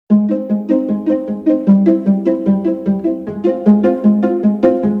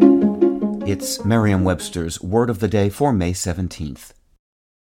It's Merriam-Webster's Word of the Day for May 17th.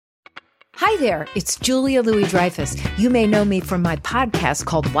 Hi there, it's Julia Louis-Dreyfus. You may know me from my podcast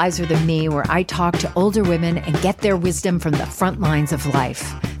called Wiser Than Me, where I talk to older women and get their wisdom from the front lines of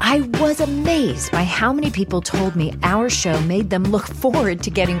life. I was amazed by how many people told me our show made them look forward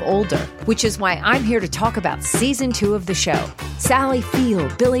to getting older, which is why I'm here to talk about Season 2 of the show. Sally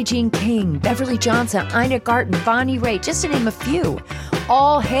Field, Billie Jean King, Beverly Johnson, Ina Garten, Bonnie Raitt, just to name a few.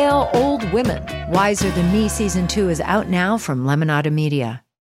 All hail old women. Wiser Than Me Season 2 is out now from Lemonada Media.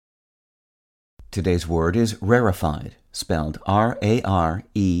 Today's word is rarefied, spelled R-A-R-E-F-I-E-D.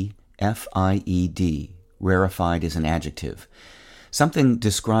 Rarefied is an adjective. Something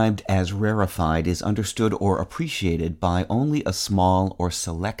described as rarefied is understood or appreciated by only a small or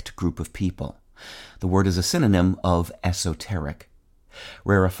select group of people. The word is a synonym of esoteric.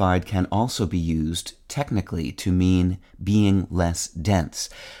 Rarefied can also be used technically to mean being less dense,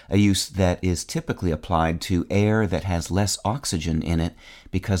 a use that is typically applied to air that has less oxygen in it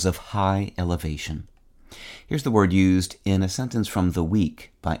because of high elevation. Here's the word used in a sentence from The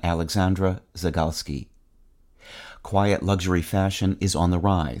Week by Alexandra Zagalski. Quiet luxury fashion is on the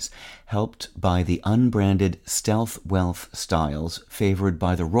rise, helped by the unbranded stealth wealth styles favored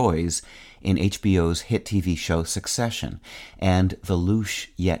by the Roys in HBO's hit TV show Succession, and the louche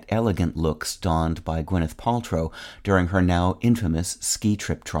yet elegant looks donned by Gwyneth Paltrow during her now infamous ski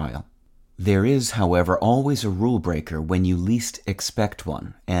trip trial. There is, however, always a rule breaker when you least expect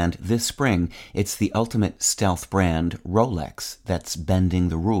one, and this spring it's the ultimate stealth brand, Rolex, that's bending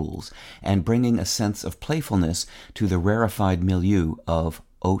the rules and bringing a sense of playfulness to the rarefied milieu of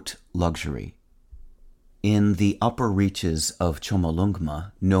haute luxury. In the upper reaches of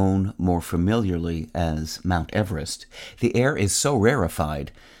Chomolungma, known more familiarly as Mount Everest, the air is so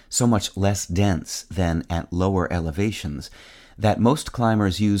rarefied, so much less dense than at lower elevations, that most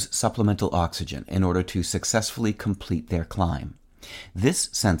climbers use supplemental oxygen in order to successfully complete their climb. This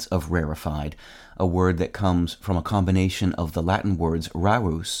sense of rarefied, a word that comes from a combination of the Latin words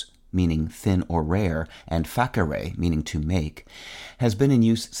rarus, meaning thin or rare, and facere, meaning to make, has been in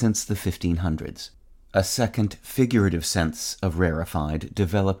use since the 1500s. A second figurative sense of rarefied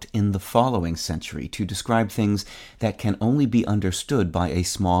developed in the following century to describe things that can only be understood by a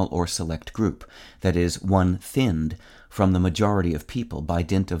small or select group, that is, one thinned from the majority of people by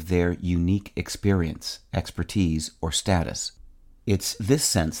dint of their unique experience, expertise, or status. It's this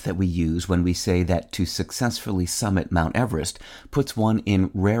sense that we use when we say that to successfully summit Mount Everest puts one in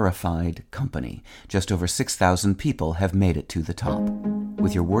rarefied company. Just over 6,000 people have made it to the top.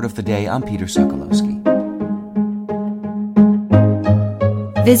 With your word of the day, I'm Peter Sokolowski.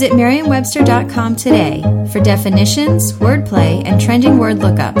 Visit Merriam-Webster.com today for definitions, wordplay, and trending word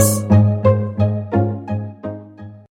lookups.